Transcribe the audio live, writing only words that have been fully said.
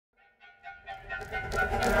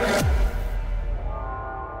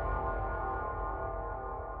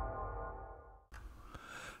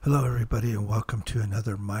Hello everybody and welcome to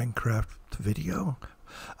another Minecraft video,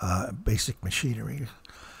 basic machinery.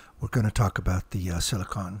 We're going to talk about the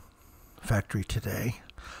silicon factory today.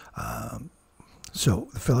 So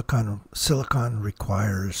the silicon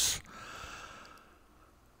requires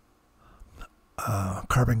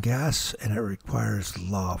carbon gas and it requires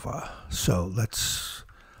lava. So let's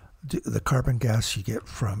do the carbon gas you get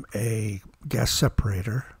from a gas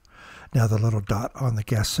separator. Now the little dot on the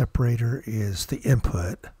gas separator is the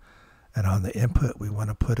input, and on the input we want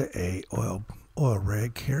to put a oil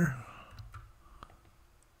rig here,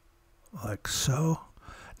 like so.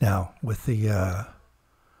 Now with the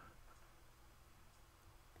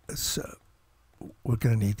we're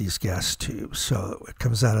going to need these gas tubes, so it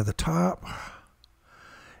comes out of the top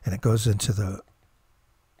and it goes into the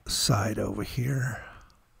side over here,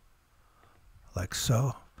 like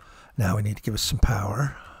so. Now we need to give it some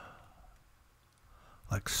power,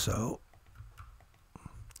 like so.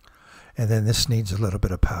 And then this needs a little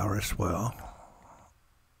bit of power as well.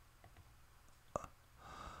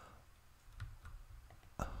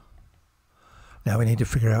 Now we need to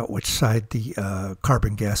figure out which side the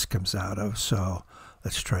carbon gas comes out of, so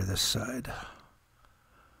let's try this side.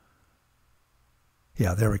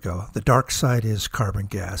 Yeah, there we go. The dark side is carbon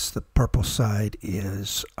gas. The purple side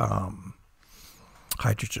is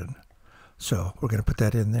hydrogen. So we're going to put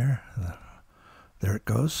that in there. There it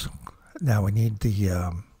goes. Now we need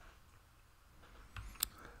the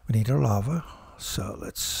we need our lava. So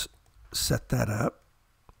let's set that up.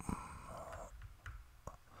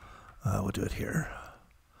 We'll do it here.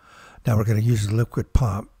 Now we're going to use the liquid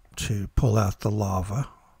pump to pull out the lava,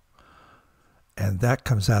 and that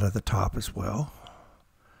comes out of the top as well.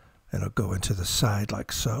 It'll go into the side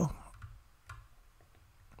like so,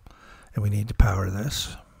 and we need to power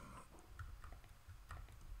this.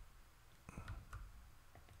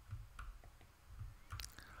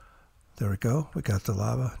 There we go. We got the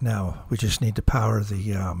lava. Now we just need to power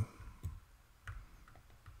the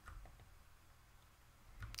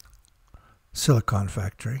silicon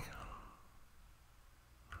factory.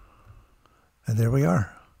 And there we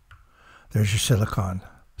are. There's your silicon.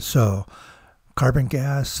 So carbon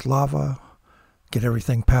gas, lava, get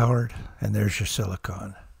everything powered, and there's your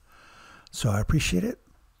silicon. So I appreciate it.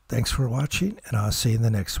 Thanks for watching, and I'll see you in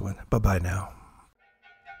the next one. Bye-bye now.